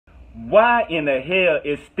Why in the hell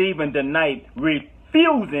is Stephen DeKnight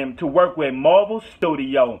refusing to work with Marvel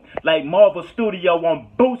Studio? Like Marvel Studio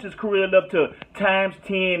won't boost his career up to times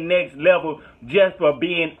 10 next level just for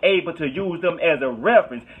being able to use them as a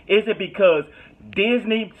reference. Is it because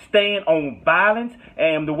Disney stand on violence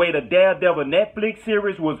and the way the Daredevil Netflix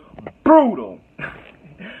series was brutal?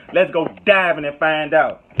 Let's go diving and find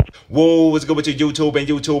out. Whoa, what's good with your YouTube and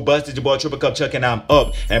YouTube busted? Your boy Triple Cup Chuck and I'm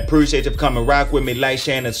up. And appreciate you for coming rock with me, like,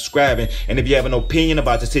 sharing, and subscribing. And if you have an opinion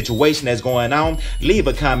about the situation that's going on, leave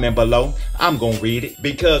a comment below. I'm gonna read it.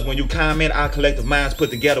 Because when you comment, our collective minds put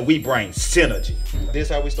together, we bring synergy. This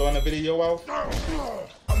how we starting the video off?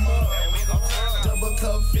 Double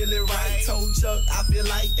cup, feel it right. Told Chuck, I feel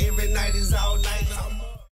like every night is all night.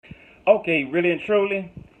 Okay, really and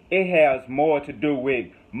truly, it has more to do with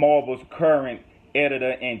Marvel's current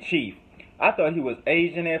editor-in-chief. I thought he was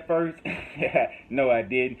Asian at first. No, I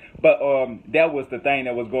didn't. But that was the thing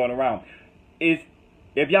that was going around. If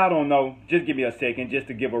y'all don't know, just give me a second just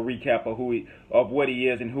to give a recap of what he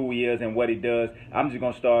is and who he is and what he does. I'm just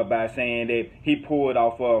gonna start by saying that he pulled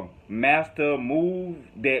off a master move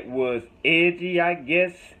that was edgy, I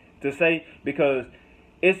guess to say, because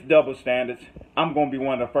it's double standards. I'm gonna be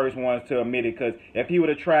one of the first ones to admit it, because if he would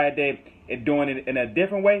have tried that and doing it in a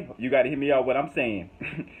different way, you got to hear me out what I'm saying.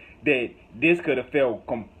 That this could have felt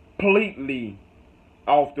completely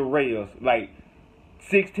off the rails, like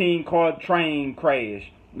 16-car train crash,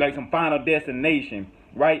 like some Final Destination,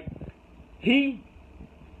 right? He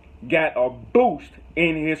got a boost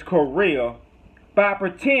in his career by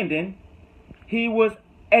pretending he was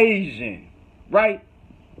Asian, right?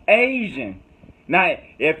 Asian. Now,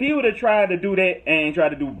 if he would have tried to do that and try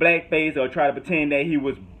to do blackface or try to pretend that he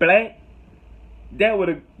was black, that would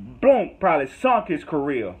have probably sunk his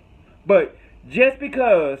career. But just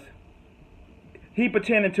because he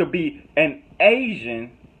pretended to be an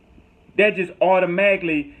Asian, that just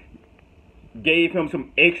automatically gave him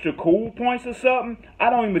some extra cool points or something. I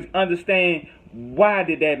don't even understand why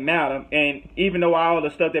did that matter. And even though all the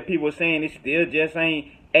stuff that people are saying, it still just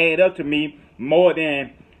ain't add up to me more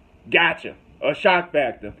than gotcha, a shock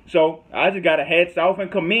factor. So I just got to hats off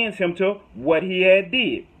and commend him to what he had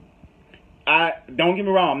did. Don't get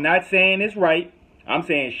me wrong, I'm not saying it's right. I'm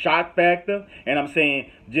saying shock factor, and I'm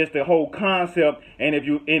saying just the whole concept, and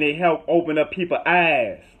it helped open up people's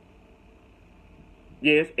eyes.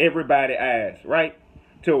 Yes, everybody's eyes, right?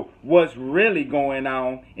 To what's really going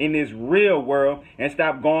on in this real world, and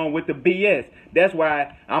stop going with the BS. That's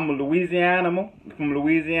why I'm a from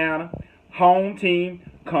Louisiana. Home team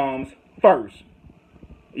comes first.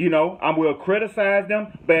 You know, I will criticize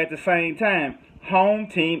them, but at the same time, home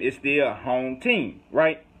team is still a home team,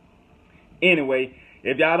 right? Anyway,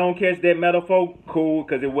 if y'all don't catch that metaphor, cool,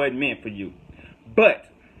 because it wasn't meant for you. But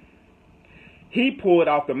he pulled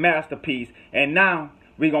off the masterpiece, and now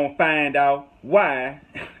we're going to find out why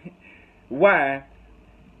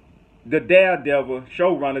the Daredevil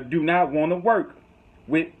showrunner do not want to work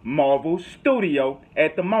with Marvel Studio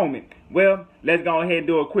at the moment. Well, let's go ahead and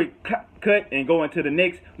do a quick cut and go into the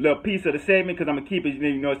next little piece of the segment, because I'm going to keep it,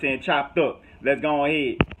 you know what I'm saying, chopped up. Let's go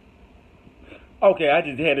ahead. Okay, I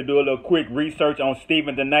just had to do a little quick research on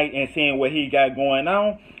Stephen DeKnight and seeing what he got going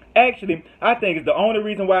on. Actually, I think it's the only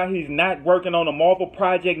reason why he's not working on a Marvel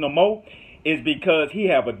project no more is because he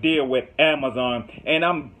have a deal with Amazon. And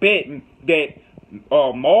I'm betting that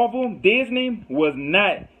Disney was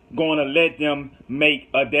not going to let them make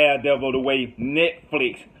a Daredevil the way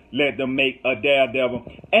Netflix let them make a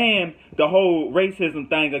Daredevil. And the whole racism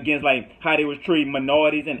thing against like how they was treating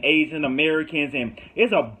minorities and Asian Americans, and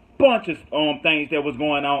it's a bunch of things that was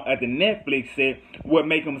going on at the Netflix set would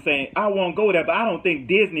make them say, I won't go there. But I don't think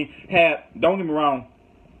Disney had, don't get me wrong,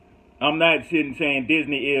 I'm not sitting saying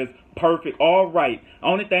Disney is perfect or right.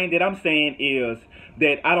 Only thing that I'm saying is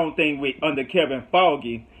that I don't think under Kevin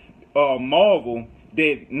Feige, Marvel,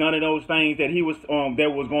 that none of those things that he was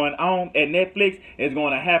that was going on at Netflix is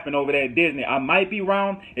going to happen over there at Disney. I might be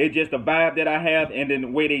wrong. It's just the vibe that I have, and then the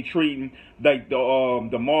way they treating like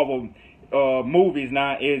the Marvel movies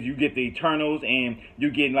now is you get the Eternals and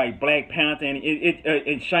you get like Black Panther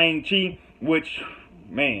and Shang-Chi, which,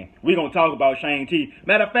 man, we're going to talk about Shang-Chi.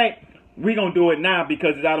 Matter of fact, we're going to do it now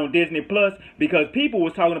because it's out on Disney Plus, because people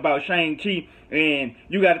was talking about Shang-Chi, and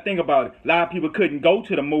you got to think about it. A lot of people couldn't go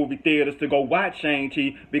to the movie theaters to go watch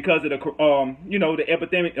Shang-Chi because of the, you know, the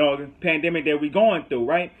epidemic, pandemic that we're going through,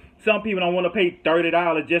 right? Some people don't want to pay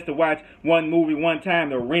 $30 just to watch one movie one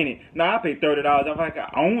time to rent it. Now, I pay $30 if I can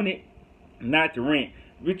own it, not to rent.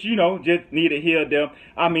 which, you know, just need to hear them.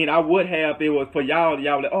 I mean, I would have if it was for y'all.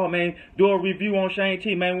 Y'all like, oh man, do a review on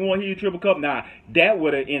Shang-Chi, man. We want to hear you Triple Cup. Nah, that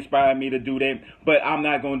would have inspired me to do that, but I'm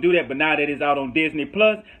not gonna do that. But now that it's out on Disney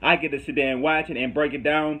Plus, I get to sit there and watch it and break it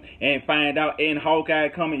down and find out. And Hawkeye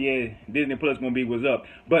coming, yeah, Disney Plus gonna be what's up.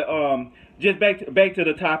 But just back to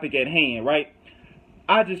the topic at hand, right?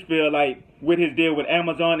 I just feel like with his deal with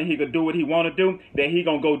Amazon, and he could do what he want to do, that he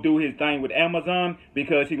gonna go do his thing with Amazon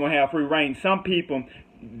because he gonna have free reign. Some people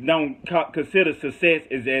don't consider success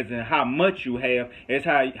as in how much you have, as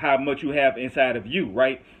how much you have inside of you,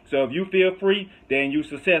 right? So if you feel free, then you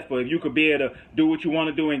successful. If you could be able to do what you want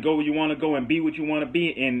to do and go where you want to go and be what you want to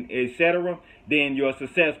be and etc., then you're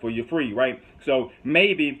successful. You're free, right? So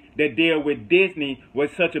maybe the deal with Disney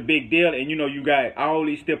was such a big deal, and you know you got all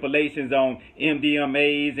these stipulations on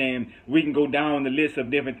MDMAs, and we can go down the list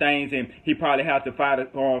of different things, and he probably has to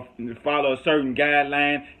follow a certain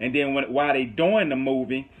guideline, and then while they doing the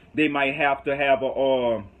movie, they might have to have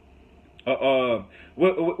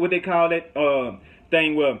what they call it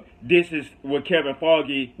thing where this is what Kevin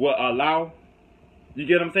Feige will allow. You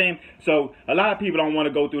get what I'm saying? So a lot of people don't want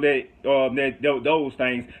to go through those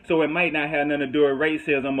things. So it might not have nothing to do with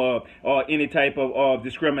racism or any type of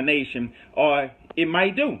discrimination, or it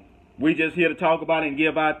might do. We just here to talk about it and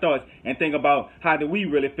give our thoughts and think about how do we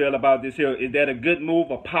really feel about this here. Is that a good move,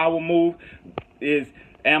 a power move? Is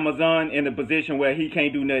Amazon in a position where he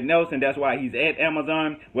can't do nothing else, and that's why he's at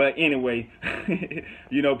Amazon? Well, anyway,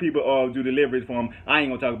 you know, people do deliveries for him. I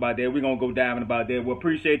ain't gonna talk about that. We're gonna go diving about that. Well,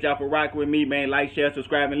 appreciate y'all for rocking with me, man. Like, share,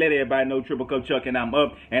 subscribe, and let everybody know Triple Cup Chuck and I'm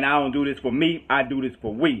up. And I don't do this for me, I do this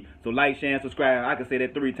for we. So like, share, and subscribe. I can say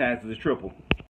that 3 times because it's triple.